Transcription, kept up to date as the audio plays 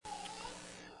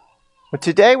Well,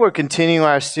 today we're continuing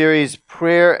our series,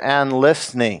 Prayer and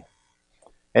Listening.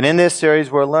 And in this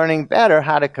series, we're learning better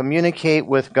how to communicate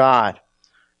with God.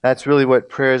 That's really what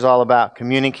prayer is all about,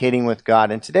 communicating with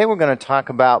God. And today we're going to talk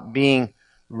about being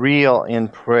real in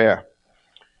prayer.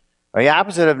 The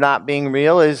opposite of not being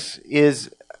real is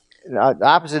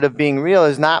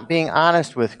not being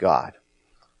honest with God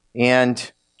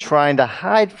and trying to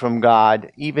hide from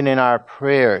God even in our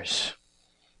prayers.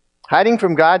 Hiding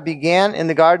from God began in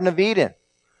the Garden of Eden.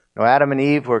 Adam and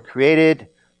Eve were created.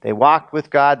 They walked with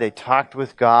God. They talked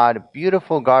with God. A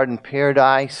beautiful garden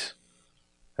paradise.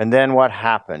 And then what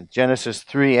happened? Genesis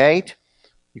 3:8.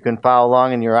 You can follow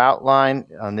along in your outline.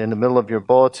 In the middle of your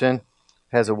bulletin, it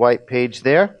has a white page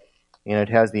there. And it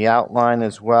has the outline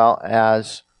as well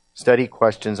as study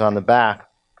questions on the back.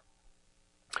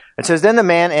 It says, Then the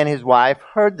man and his wife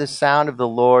heard the sound of the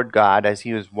Lord God as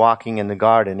he was walking in the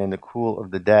garden in the cool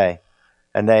of the day.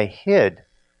 And they hid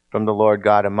from the Lord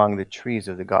God among the trees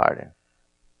of the garden.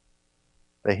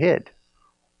 They hid.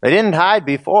 They didn't hide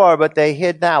before, but they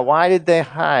hid now. Why did they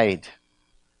hide?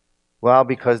 Well,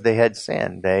 because they had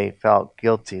sinned. They felt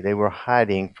guilty. They were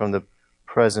hiding from the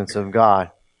presence of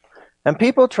God. And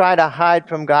people try to hide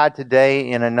from God today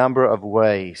in a number of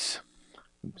ways.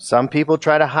 Some people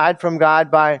try to hide from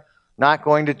God by not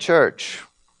going to church.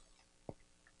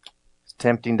 It's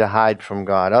tempting to hide from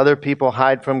God. Other people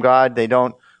hide from God. They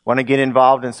don't want to get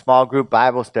involved in small group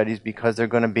Bible studies because they're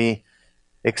going to be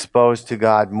exposed to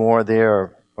God more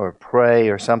there or pray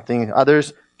or something.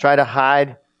 Others try to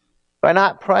hide by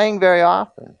not praying very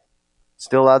often.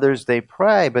 Still others, they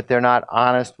pray, but they're not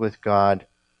honest with God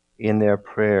in their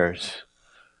prayers.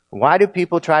 Why do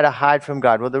people try to hide from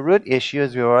God? Well, the root issue,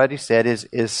 as we already said,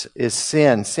 is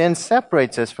sin. Sin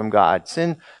separates us from God.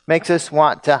 Sin makes us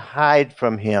want to hide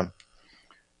from Him.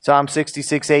 Psalm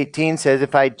 66:18 says,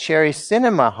 If I cherished sin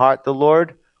in my heart, the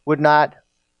Lord would not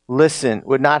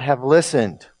have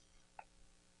listened.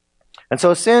 And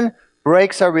so sin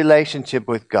breaks our relationship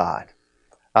with God.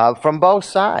 From both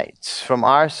sides. From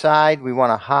our side, we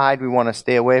want to hide, we want to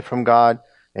stay away from God,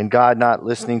 and God not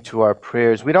listening to our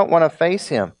prayers. We don't want to face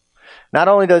Him. Not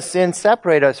only does sin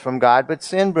separate us from God, but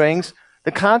sin brings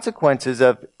the consequences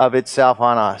of itself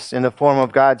on us in the form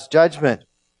of God's judgment.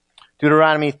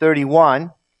 Deuteronomy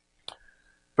 31,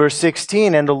 verse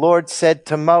 16, And the Lord said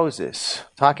to Moses,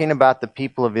 talking about the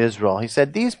people of Israel, He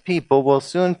said, These people will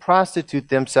soon prostitute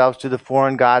themselves to the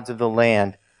foreign gods of the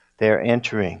land they are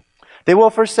entering. They will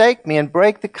forsake me and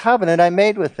break the covenant I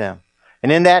made with them.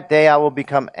 And in that day I will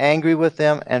become angry with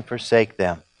them and forsake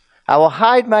them. I will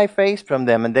hide my face from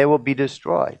them, and they will be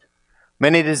destroyed.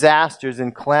 Many disasters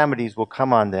and calamities will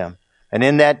come on them. And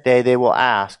in that day they will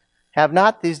ask, Have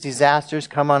not these disasters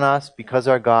come on us because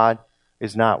our God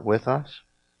is not with us?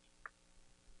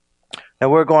 Now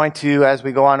we're going to, as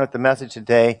we go on with the message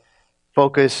today,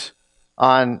 focus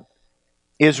on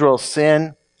Israel's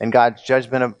sin and God's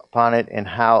judgment upon it and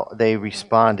how they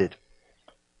responded.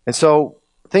 And so,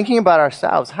 thinking about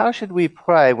ourselves, how should we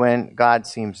pray when God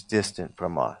seems distant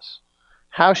from us?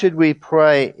 How should we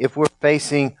pray if we're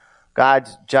facing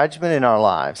God's judgment in our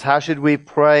lives? How should we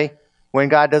pray when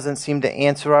God doesn't seem to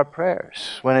answer our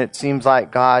prayers? When it seems like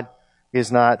God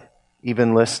is not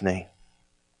even listening?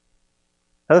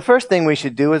 Now, the first thing we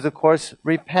should do is, of course,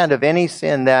 repent of any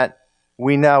sin that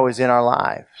we know is in our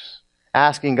lives,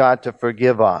 asking God to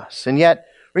forgive us. And yet,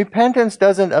 repentance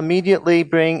doesn't immediately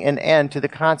bring an end to the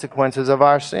consequences of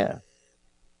our sin.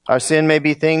 Our sin may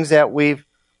be things that we've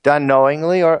done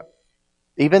knowingly or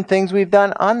even things we've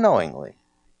done unknowingly.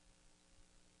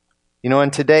 You know,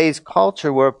 in today's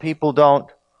culture where people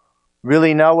don't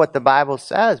really know what the Bible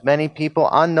says, many people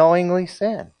unknowingly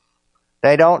sin.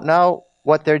 They don't know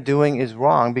what they're doing is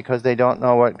wrong because they don't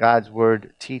know what God's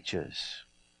Word teaches.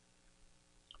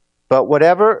 But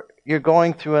whatever you're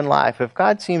going through in life, if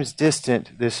God seems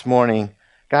distant this morning,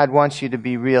 God wants you to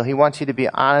be real. He wants you to be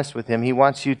honest with Him. He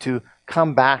wants you to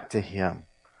come back to Him.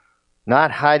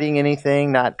 Not hiding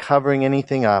anything, not covering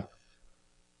anything up.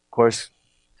 Of course,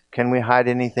 can we hide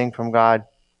anything from God?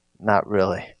 Not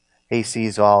really. He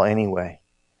sees all anyway.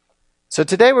 So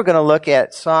today we're going to look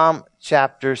at Psalm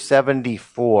chapter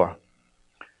 74.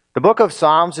 The book of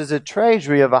Psalms is a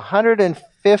treasury of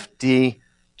 150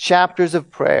 chapters of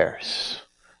prayers.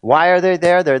 Why are they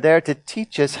there? They're there to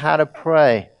teach us how to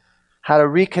pray, how to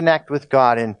reconnect with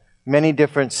God in many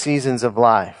different seasons of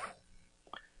life.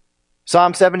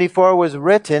 Psalm 74 was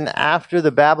written after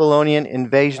the Babylonian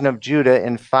invasion of Judah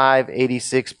in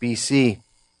 586 BC.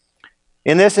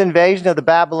 In this invasion of the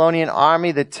Babylonian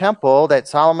army, the temple that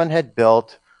Solomon had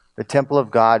built, the temple of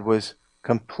God, was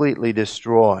completely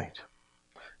destroyed.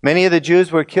 Many of the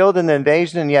Jews were killed in the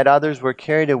invasion, and yet others were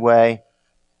carried away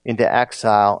into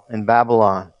exile in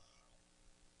Babylon.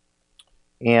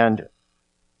 And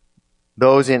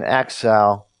those in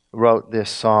exile wrote this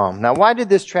psalm. Now, why did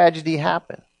this tragedy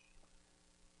happen?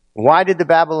 Why did the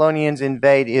Babylonians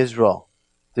invade Israel,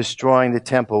 destroying the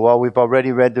temple? Well, we've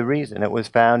already read the reason. It was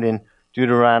found in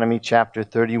Deuteronomy chapter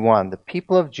 31. The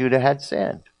people of Judah had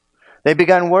sinned. They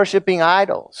began worshiping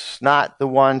idols, not the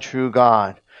one true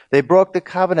God. They broke the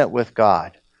covenant with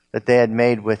God that they had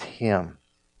made with Him.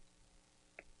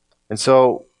 And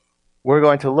so we're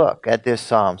going to look at this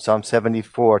psalm, Psalm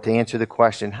 74, to answer the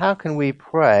question, how can we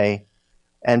pray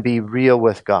and be real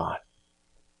with God,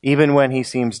 even when He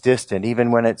seems distant,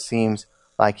 even when it seems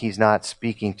like He's not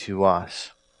speaking to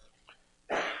us?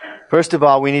 First of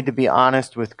all, we need to be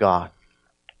honest with God.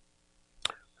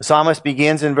 The psalmist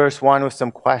begins in verse 1 with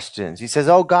some questions. He says,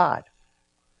 "Oh God,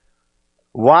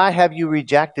 why have you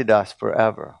rejected us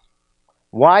forever?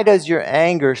 Why does your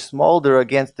anger smolder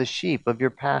against the sheep of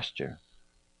your pasture?"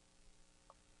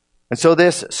 And so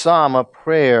this psalm of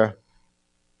prayer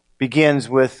begins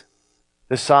with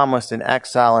the psalmist in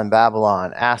exile in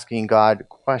Babylon asking God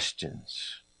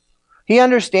questions. He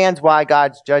understands why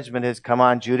God's judgment has come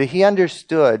on Judah. He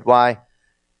understood why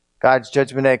God's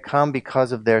judgment had come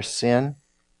because of their sin.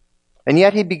 And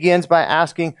yet he begins by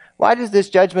asking, why does this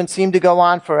judgment seem to go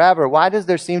on forever? Why does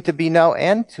there seem to be no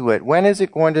end to it? When is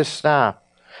it going to stop?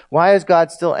 Why is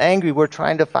God still angry? We're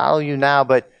trying to follow you now,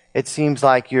 but it seems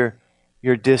like you're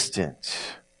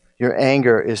distant. Your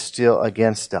anger is still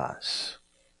against us.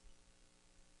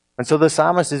 And so the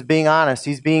psalmist is being honest.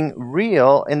 He's being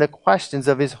real in the questions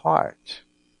of his heart.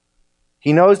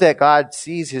 He knows that God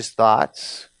sees his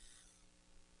thoughts,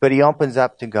 but he opens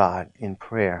up to God in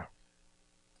prayer.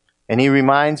 And he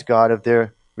reminds God of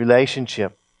their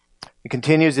relationship. He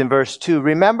continues in verse 2,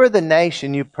 "Remember the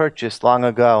nation you purchased long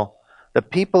ago, the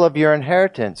people of your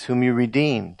inheritance whom you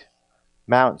redeemed,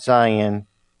 Mount Zion,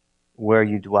 where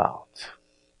you dwelt."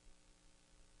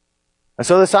 And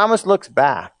so the psalmist looks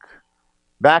back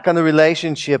on the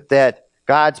relationship that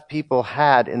God's people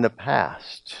had in the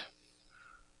past.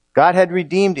 God had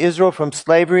redeemed Israel from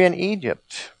slavery in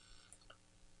Egypt.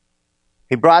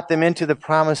 He brought them into the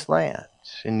promised land,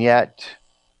 and yet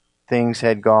things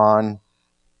had gone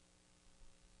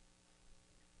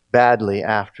badly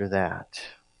after that.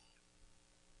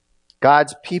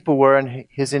 God's people were in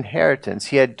His inheritance.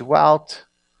 He had dwelt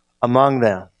among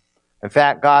them. In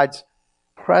fact, God's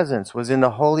presence was in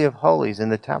the Holy of Holies in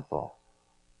the temple.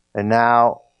 And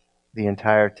now the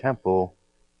entire temple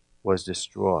was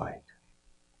destroyed.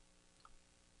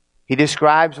 He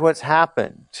describes what's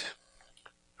happened.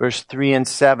 Verse 3 and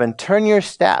 7, "Turn your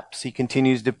steps," he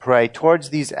continues to pray, "towards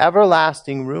these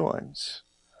everlasting ruins.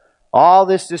 All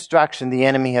this destruction the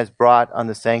enemy has brought on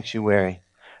the sanctuary.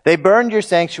 They burned your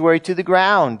sanctuary to the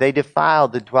ground. They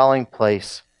defiled the dwelling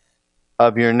place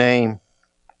of your name."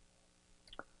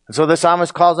 And so the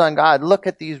psalmist calls on God, look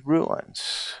at these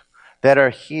ruins that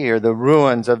are here, the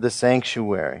ruins of the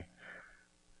sanctuary.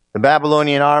 The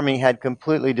Babylonian army had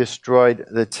completely destroyed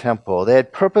the temple. They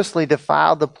had purposely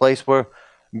defiled the place where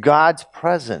God's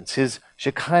presence, His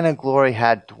Shekinah glory,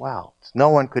 had dwelt. No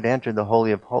one could enter the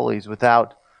Holy of Holies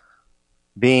without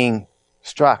being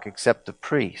struck except the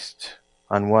priest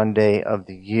on one day of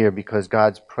the year, because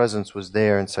God's presence was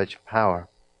there in such power.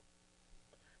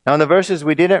 Now, in the verses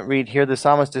we didn't read here, the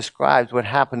psalmist describes what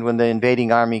happened when the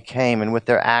invading army came and with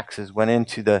their axes went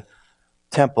into the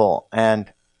temple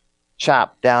and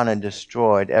chopped down and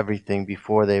destroyed everything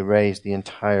before they razed the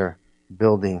entire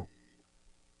building.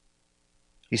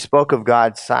 He spoke of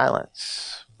God's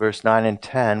silence. Verse 9 and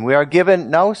 10, "We are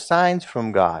given no signs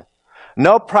from God.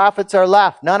 No prophets are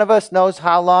left. None of us knows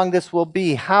how long this will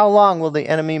be. How long will the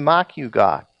enemy mock you,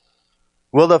 God?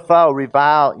 Will the foe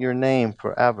revile your name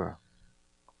forever?"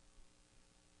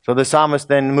 So the psalmist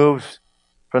then moves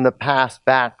from the past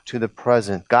back to the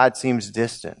present. God seems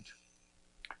distant.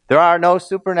 There are no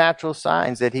supernatural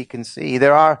signs that he can see.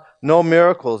 There are no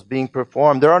miracles being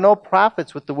performed. There are no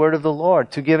prophets with the word of the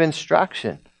Lord to give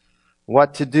instruction,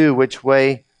 what to do, which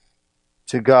way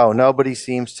to go. Nobody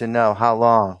seems to know how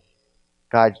long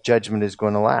God's judgment is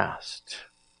going to last.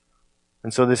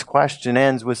 And so this question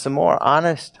ends with some more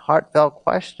honest, heartfelt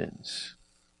questions.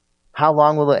 How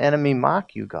long will the enemy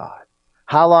mock you, God?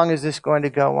 How long is this going to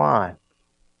go on?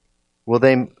 Will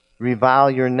they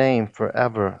revile your name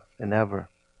forever and ever?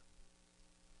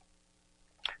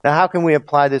 Now, how can we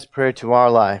apply this prayer to our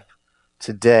life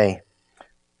today?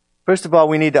 First of all,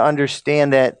 we need to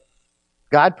understand that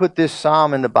God put this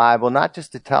psalm in the Bible not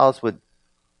just to tell us what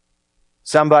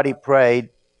somebody prayed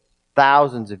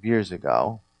thousands of years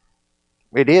ago,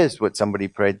 It is what somebody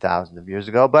prayed thousands of years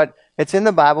ago, but it's in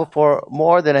the Bible for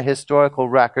more than a historical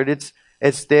record.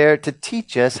 It's there to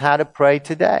teach us how to pray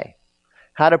today,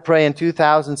 how to pray in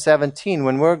 2017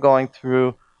 when we're going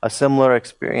through a similar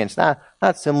experience. Not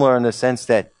similar in the sense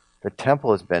that the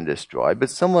temple has been destroyed, but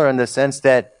similar in the sense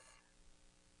that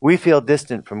we feel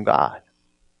distant from God.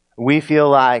 We feel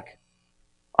like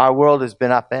our world has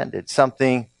been upended.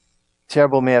 Something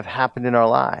terrible may have happened in our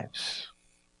lives.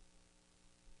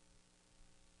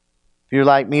 If you're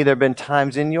like me, there have been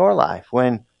times in your life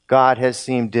when God has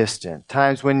seemed distant,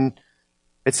 times when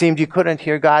it seemed you couldn't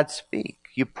hear God speak.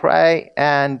 You pray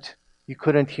and you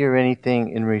couldn't hear anything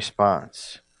in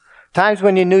response. Times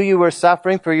when you knew you were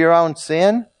suffering for your own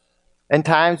sin, and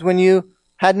times when you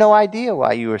had no idea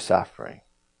why you were suffering.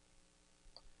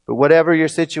 But whatever your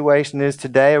situation is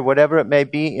today, or whatever it may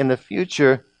be in the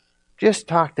future, just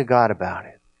talk to God about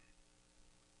it.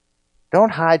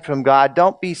 Don't hide from God.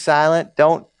 Don't be silent.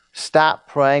 Don't stop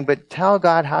praying, but tell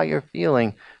God how you're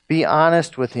feeling. Be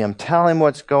honest with Him. Tell Him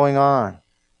what's going on.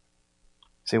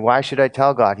 Say, why should I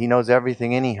tell God? He knows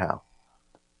everything anyhow.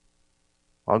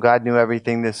 Well, God knew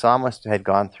everything the psalmist had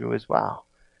gone through as well.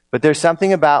 But there's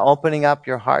something about opening up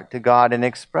your heart to God and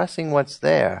expressing what's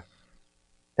there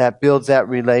that builds that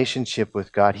relationship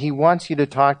with God. He wants you to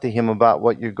talk to Him about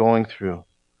what you're going through.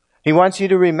 He wants you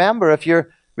to remember, if your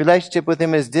relationship with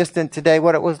Him is distant today,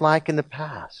 what it was like in the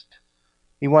past.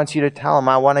 He wants you to tell Him,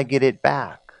 I want to get it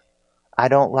back. I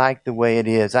don't like the way it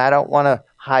is. I don't want to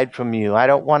hide from you. I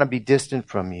don't want to be distant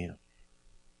from you.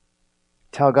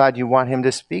 Tell God you want Him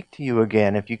to speak to you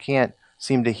again. If you can't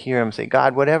seem to hear Him, say,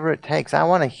 God, whatever it takes, I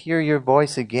want to hear your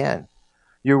voice again.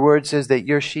 Your word says that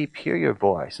your sheep hear your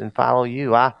voice and follow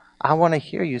you. I want to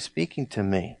hear you speaking to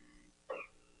me.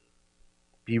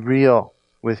 Be real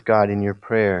with God in your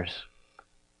prayers.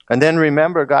 And then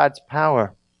remember God's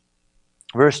power.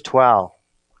 Verse 12.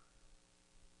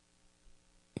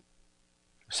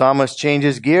 Psalmist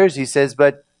changes gears. He says,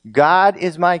 but God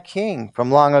is my king from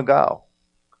long ago.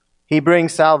 He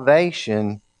brings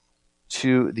salvation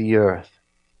to the earth.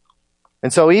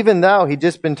 And so even though he'd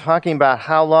just been talking about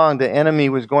how long the enemy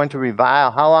was going to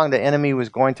revile, how long the enemy was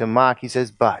going to mock, he says,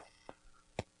 but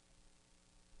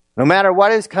no matter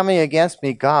what is coming against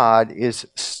me, God is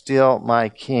still my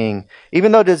king.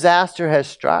 Even though disaster has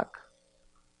struck,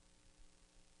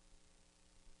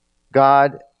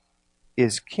 God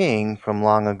is king from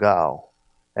long ago.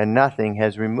 And nothing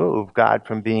has removed God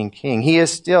from being king. He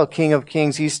is still King of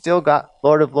Kings. He's still God,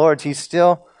 Lord of Lords. He's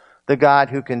still the God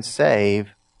who can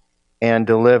save and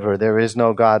deliver. There is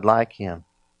no God like Him.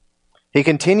 He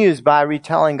continues by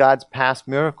retelling God's past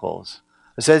miracles.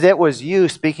 It says, it was you,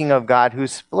 speaking of God, who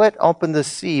split open the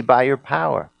sea by your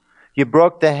power. You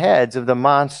broke the heads of the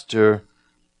monster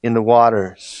in the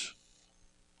waters.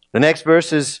 The next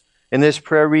verses in this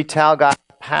prayer retell God's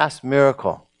past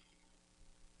miracle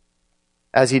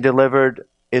as He delivered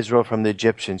Israel from the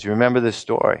Egyptians. You remember the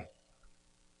story.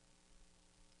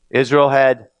 Israel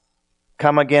had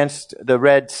come against the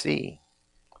Red Sea.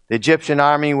 The Egyptian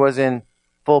army was in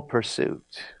full pursuit,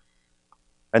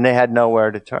 and they had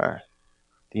nowhere to turn.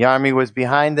 The army was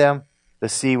behind them. The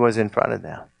sea was in front of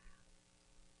them.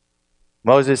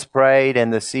 Moses prayed,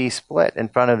 and the sea split in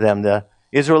front of them. The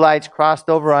Israelites crossed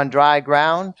over on dry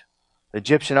ground. The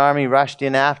Egyptian army rushed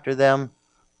in after them.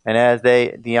 And as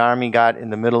the army got in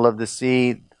the middle of the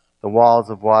sea, the walls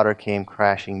of water came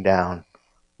crashing down,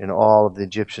 and all of the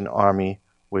Egyptian army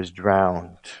was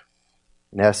drowned.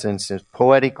 In essence, in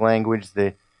poetic language,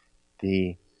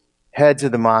 the heads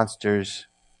of the monsters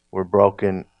were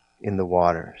broken in the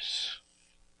waters.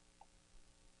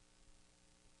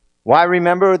 Why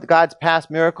remember God's past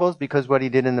miracles? Because what He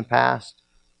did in the past,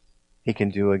 He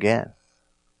can do again.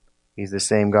 He's the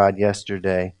same God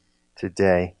yesterday,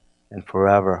 today, and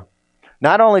forever.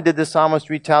 Not only did the psalmist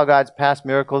retell God's past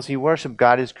miracles, he worshiped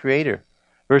God as creator.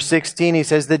 Verse 16, he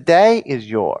says, the day is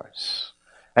yours,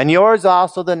 and yours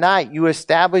also the night. You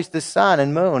established the sun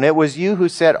and moon. It was you who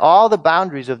set all the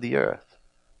boundaries of the earth.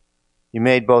 You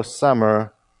made both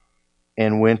summer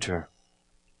and winter.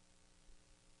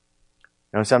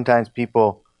 Sometimes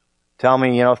people tell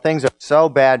me, things are so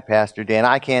bad, Pastor Dan,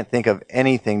 I can't think of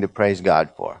anything to praise God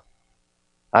for.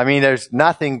 I mean, there's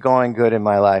nothing going good in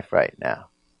my life right now.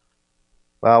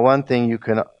 Well, one thing you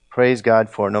can praise God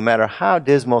for, no matter how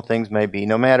dismal things may be,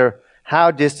 no matter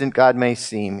how distant God may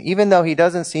seem, even though He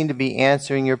doesn't seem to be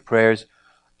answering your prayers,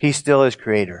 He still is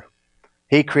creator.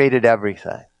 He created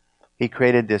everything. He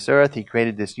created this earth. He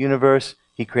created this universe.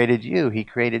 He created you. He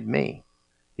created me.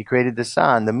 He created the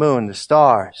sun, the moon, the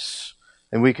stars.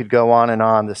 And we could go on and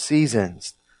on, the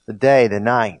seasons, the day, the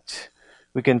night.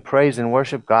 We can praise and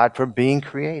worship God for being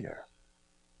creator.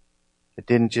 It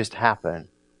didn't just happen.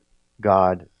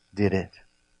 God did it.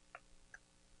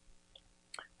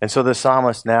 And so the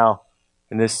psalmist now,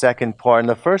 in this second part, in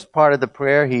the first part of the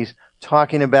prayer, he's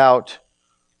talking about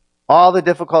all the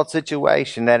difficult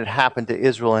situation that had happened to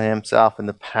Israel and himself in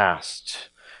the past,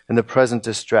 in the present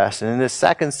distress. And in this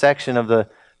second section of the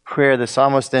prayer, the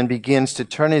psalmist then begins to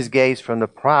turn his gaze from the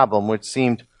problem, which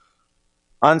seemed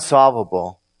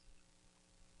unsolvable,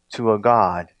 to a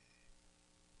God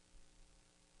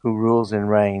who rules and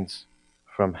reigns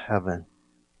from heaven,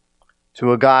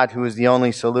 to a God who is the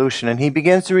only solution. And he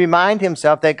begins to remind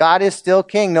himself that God is still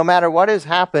king. No matter what has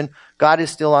happened, God is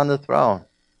still on the throne.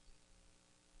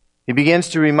 He begins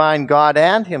to remind God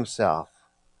and himself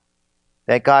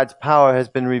that God's power has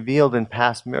been revealed in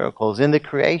past miracles, in the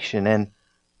creation, and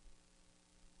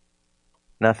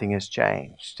nothing has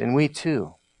changed. And we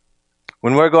too,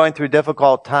 when we're going through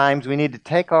difficult times, we need to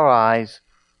take our eyes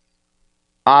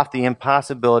off the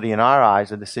impossibility in our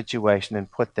eyes of the situation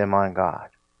and put them on God.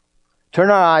 Turn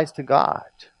our eyes to God.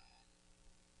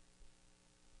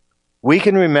 We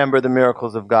can remember the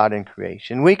miracles of God in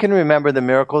creation. We can remember the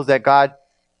miracles that God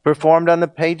performed on the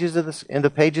pages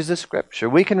of Scripture.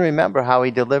 We can remember how he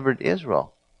delivered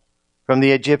Israel from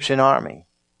the Egyptian army.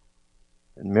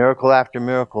 And miracle after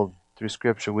miracle through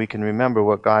Scripture, we can remember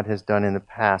what God has done in the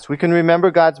past. We can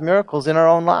remember God's miracles in our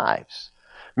own lives.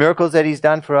 Miracles that he's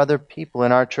done for other people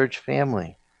in our church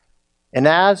family. And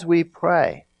as we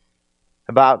pray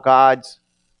about God's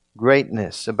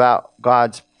greatness, about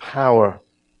God's power,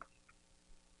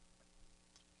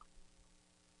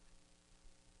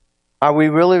 are we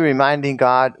really reminding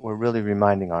God? We're really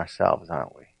reminding ourselves,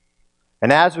 aren't we?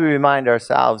 And as we remind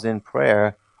ourselves in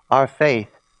prayer, our faith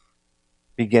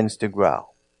begins to grow.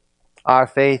 Our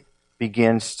faith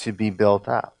begins to be built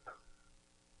up.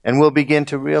 And we'll begin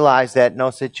to realize that no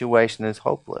situation is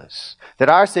hopeless. That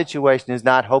our situation is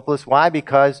not hopeless. Why?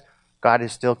 Because God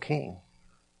is still king.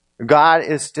 God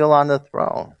is still on the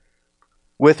throne.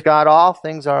 With God, all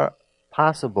things are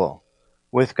possible.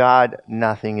 With God,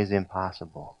 nothing is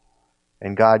impossible.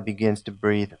 And God begins to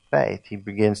breathe faith. He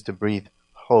begins to breathe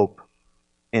hope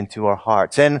into our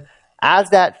hearts. And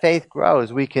as that faith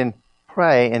grows, we can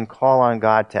pray and call on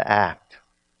God to act.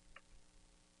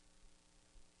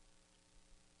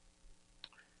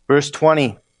 Verse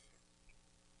 20.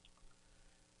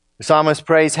 The psalmist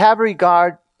prays, have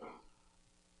regard.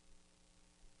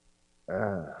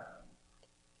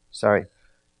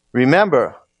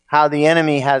 Remember how the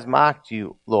enemy has mocked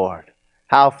you, Lord.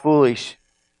 How foolish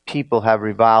people have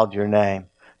reviled your name.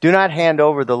 Do not hand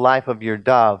over the life of your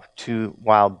dove to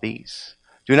wild beasts.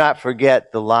 Do not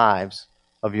forget the lives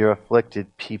of your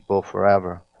afflicted people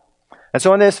forever. And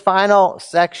so in this final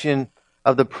section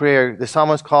of the prayer, the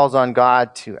psalmist calls on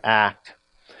God to act.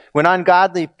 When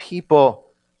ungodly people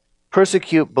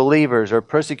persecute believers or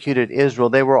persecuted Israel,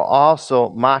 they were also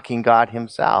mocking God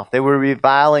himself. They were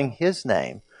reviling his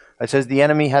name. It says, the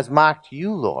enemy has mocked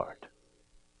you, Lord.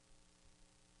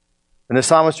 And the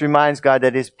psalmist reminds God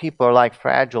that his people are like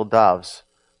fragile doves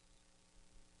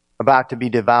about to be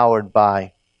devoured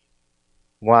by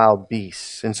wild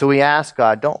beasts. And so we ask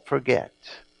God, don't forget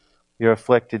your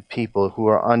afflicted people who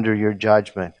are under your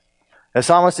judgment. The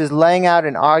psalmist is laying out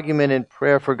an argument in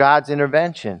prayer for God's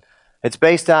intervention. It's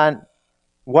based on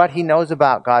what he knows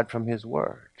about God from his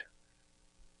word.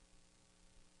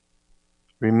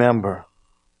 Remember.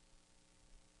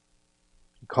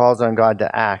 He calls on God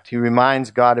to act. He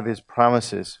reminds God of his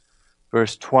promises.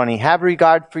 Verse 20, have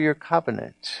regard for your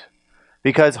covenant,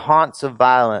 because haunts of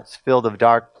violence fill the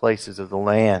dark places of the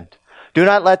land. Do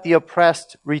not let the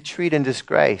oppressed retreat in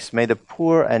disgrace. May the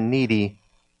poor and needy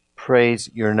praise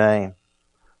your name.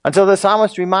 Until the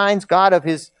psalmist reminds God of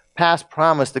his past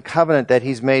promise, the covenant that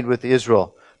he's made with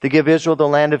Israel, to give Israel the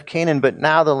land of Canaan. But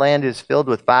now the land is filled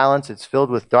with violence. It's filled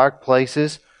with dark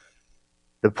places.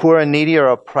 The poor and needy are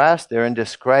oppressed. They're in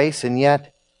disgrace. And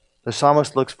yet the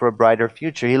psalmist looks for a brighter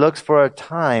future. He looks for a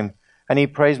time, and he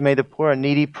prays, may the poor and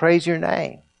needy praise your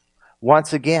name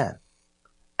once again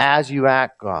as you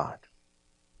act, God.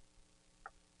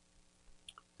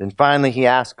 Then finally he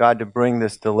asks God to bring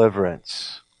this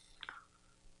deliverance.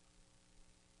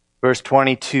 Verse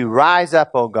 22, rise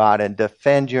up, O God, and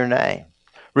defend your name.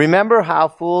 Remember how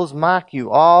fools mock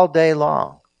you all day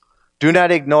long. Do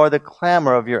not ignore the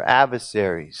clamor of your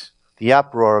adversaries, the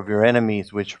uproar of your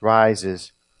enemies, which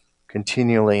rises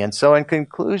continually. And so in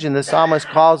conclusion, the psalmist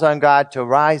calls on God to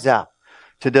rise up,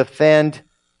 to defend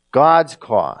God's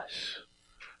cause.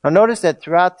 Now notice that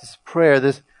throughout this prayer,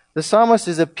 the psalmist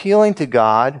is appealing to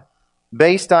God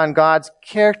based on God's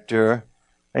character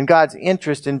and God's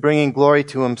interest in bringing glory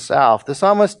to himself. The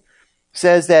psalmist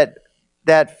says that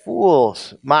that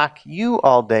fools mock you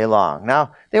all day long.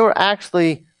 Now, they were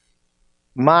actually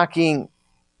mocking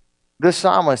the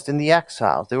psalmist and the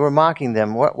exiles. They were mocking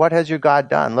them. What has your God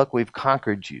done? Look, we've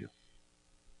conquered you.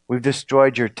 We've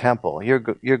destroyed your temple.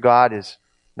 Your God is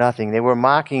nothing. They were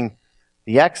mocking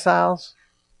the exiles,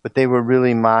 but they were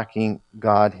really mocking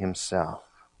God himself.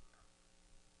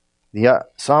 The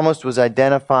psalmist was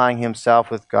identifying himself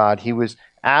with God. He was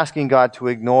asking God to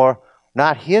ignore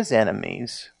not his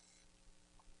enemies,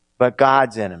 but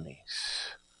God's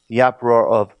enemies. The uproar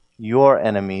of your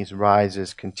enemies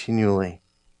rises continually.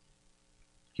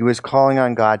 He was calling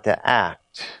on God to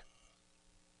act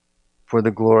for the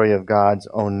glory of God's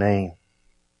own name.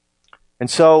 And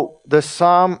so the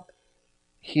psalm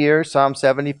here, Psalm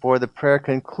 74, the prayer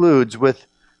concludes with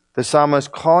the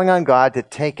psalmist calling on God to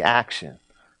take action,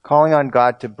 calling on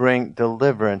God to bring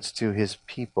deliverance to his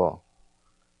people.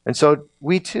 And so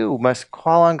we too must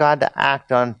call on God to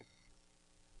act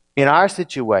in our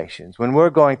situations when we're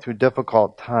going through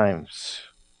difficult times.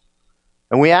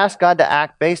 And we ask God to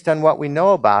act based on what we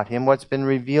know about him, what's been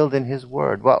revealed in his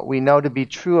word, what we know to be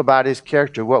true about his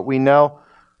character, what we know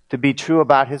to be true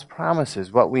about his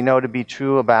promises, what we know to be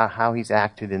true about how he's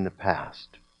acted in the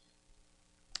past.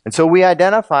 And so we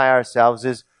identify ourselves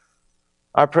as,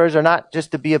 our prayers are not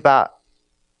just to be about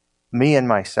me and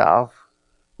myself.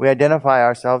 We identify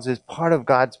ourselves as part of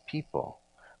God's people,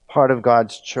 part of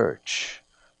God's church.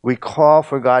 We call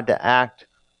for God to act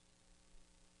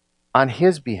on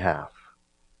his behalf,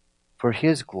 for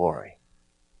his glory.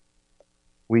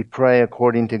 We pray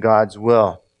according to God's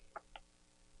will.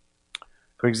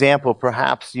 For example,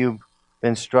 perhaps you've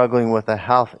been struggling with a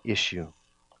health issue.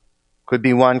 Could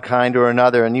be one kind or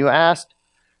another, and you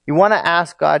want to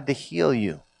ask God to heal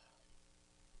you.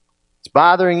 It's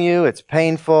bothering you, it's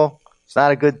painful, it's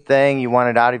not a good thing, you want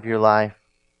it out of your life.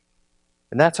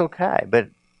 And that's okay, but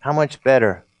how much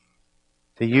better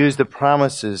to use the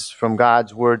promises from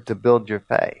God's word to build your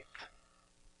faith.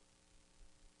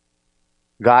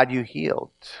 God, you healed.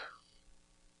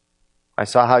 I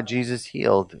saw how Jesus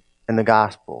healed in the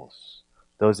Gospels,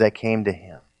 those that came to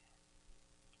him.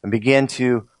 And begin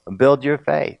to build your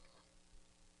faith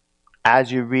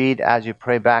as you read, as you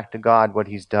pray back to God what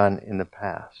he's done in the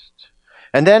past.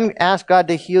 And then ask God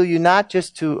to heal you, not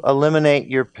just to eliminate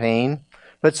your pain,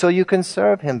 but so you can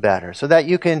serve him better, so that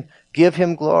you can give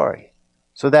him glory,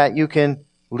 so that you can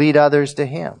lead others to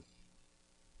him.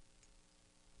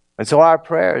 And so our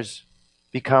prayers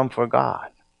become for God,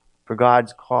 for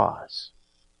God's cause,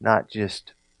 not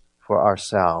just for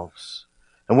ourselves.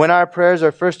 And when our prayers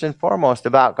are first and foremost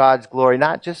about God's glory,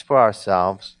 not just for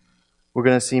ourselves, we're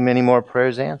going to see many more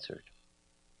prayers answered.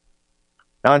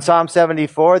 Now in Psalm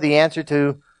 74, the answer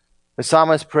to the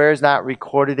psalmist's prayer is not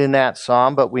recorded in that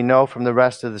psalm, but we know from the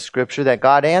rest of the scripture that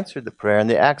God answered the prayer, and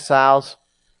the exiles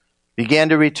began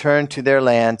to return to their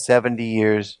land 70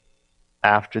 years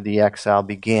after the exile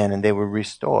began, and they were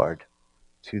restored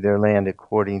to their land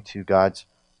according to God's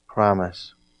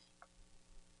promise.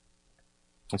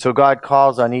 And so God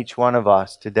calls on each one of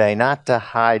us today not to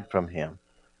hide from him,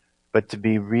 but to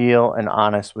be real and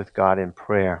honest with God in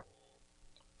prayer.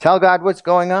 Tell God what's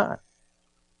going on.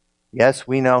 Yes,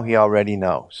 we know he already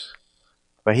knows,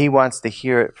 but he wants to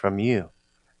hear it from you.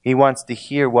 He wants to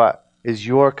hear what is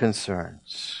your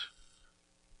concerns.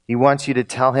 He wants you to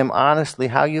tell him honestly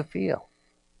how you feel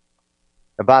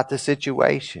about the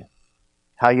situation,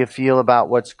 how you feel about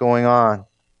what's going on.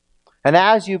 And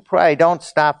as you pray, don't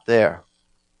stop there.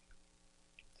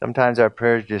 Sometimes our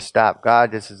prayers just stop.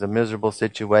 God, this is a miserable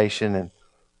situation, and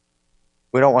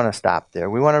we don't want to stop there.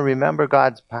 We want to remember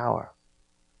God's power.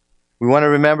 We want to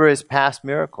remember his past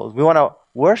miracles. We want to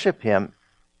worship him.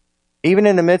 Even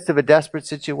in the midst of a desperate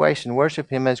situation,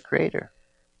 worship him as creator.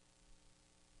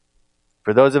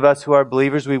 For those of us who are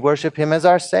believers, we worship him as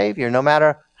our Savior, no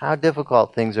matter how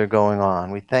difficult things are going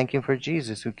on. We thank him for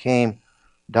Jesus who came,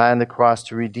 died on the cross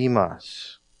to redeem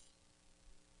us.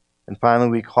 And finally,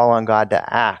 we call on God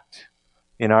to act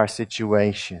in our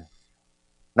situation.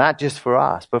 Not just for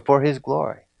us, but for his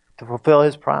glory, to fulfill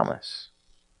his promise,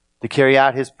 to carry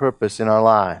out his purpose in our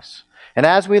lives. And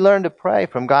as we learn to pray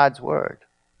from God's word,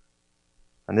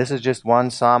 and this is just one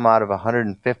psalm out of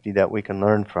 150 that we can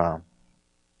learn from,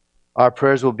 our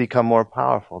prayers will become more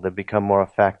powerful, they'll become more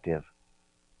effective,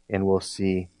 and we'll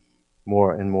see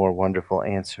more and more wonderful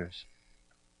answers.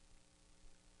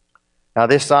 Now,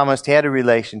 this psalmist had a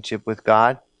relationship with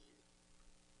God.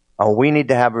 We need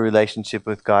to have a relationship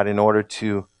with God in order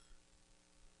to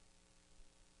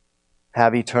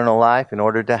have eternal life, in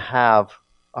order to have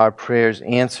our prayers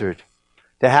answered.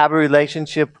 To have a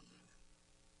relationship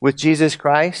with Jesus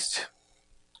Christ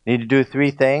You need to do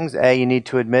three things. A, you need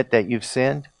to admit that you've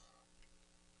sinned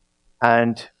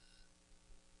and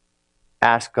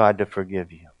ask God to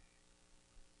forgive you.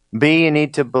 B, you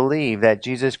need to believe that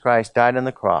Jesus Christ died on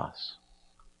the cross,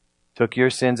 took your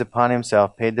sins upon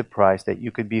himself, paid the price that you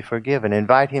could be forgiven.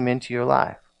 Invite him into your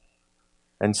life.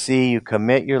 And C, you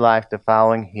commit your life to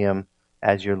following him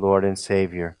as your Lord and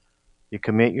Savior. You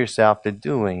commit yourself to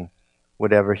doing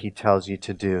whatever he tells you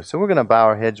to do. So we're going to bow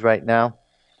our heads right now.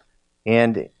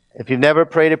 And if you've never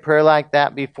prayed a prayer like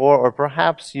that before, or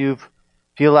perhaps you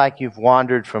feel like you've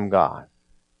wandered from God,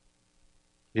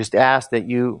 just ask that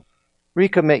you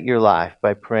recommit your life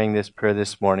by praying this prayer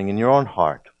this morning in your own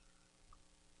heart.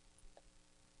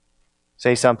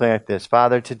 Say something like this: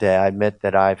 Father, today I admit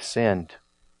that I've sinned.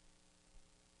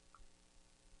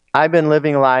 I've been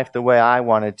living life the way I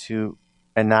wanted to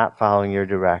and not following your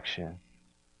direction.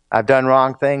 I've done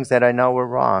wrong things that I know were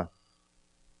wrong.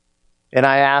 And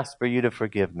I ask for you to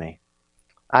forgive me.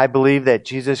 I believe that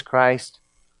Jesus Christ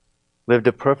lived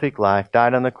a perfect life,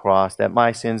 died on the cross, that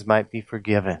my sins might be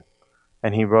forgiven.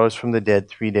 And he rose from the dead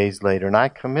 3 days later. And I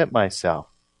commit myself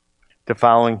to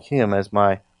following him as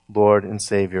my Lord and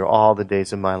Savior all the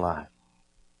days of my life.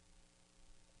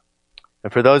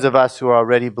 And for those of us who are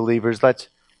already believers, let's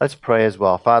pray as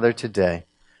well. Father, today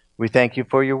we thank you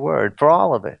for your word, for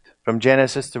all of it, from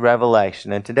Genesis to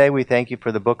Revelation. And today we thank you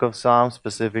for the book of Psalms,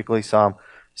 specifically Psalm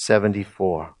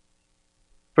 74.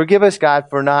 Forgive us, God,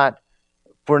 for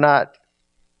not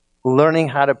learning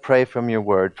how to pray from your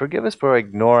word. Forgive us for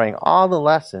ignoring all the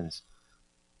lessons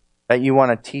that you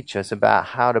want to teach us about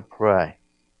how to pray.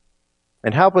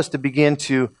 And help us to begin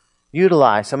to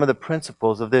utilize some of the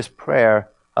principles of this prayer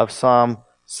of Psalm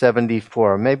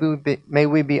 74. May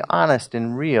we be honest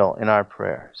and real in our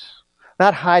prayers,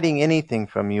 not hiding anything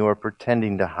from you or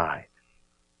pretending to hide.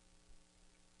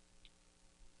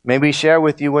 May we share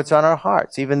with you what's on our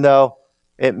hearts, even though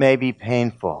it may be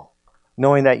painful,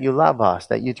 knowing that you love us,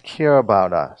 that you care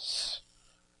about us.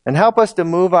 And help us to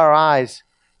move our eyes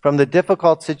from the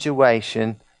difficult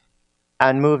situation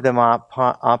and move them up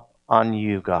on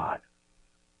you, God.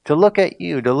 To look at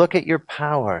you, to look at your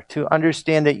power, to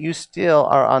understand that you still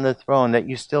are on the throne, that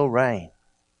you still reign.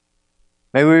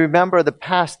 May we remember the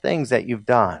past things that you've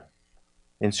done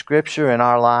in Scripture, in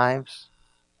our lives,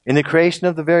 in the creation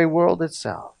of the very world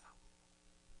itself.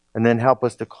 And then help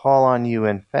us to call on you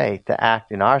in faith to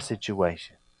act in our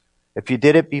situation. If you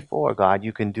did it before, God,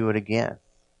 you can do it again.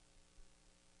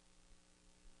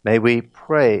 May we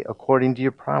pray according to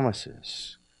your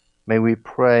promises. May we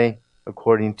pray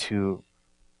according to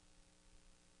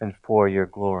and for your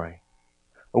glory.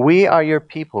 We are your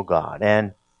people, God,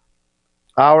 and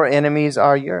our enemies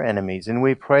are your enemies, and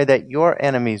we pray that your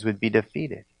enemies would be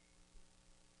defeated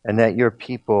and that your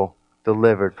people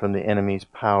delivered from the enemy's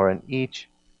power in each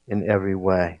and every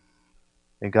way.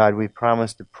 And God, we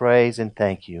promise to praise and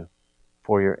thank you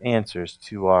for your answers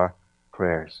to our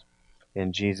prayers.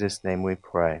 In Jesus' name we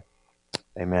pray.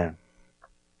 Amen.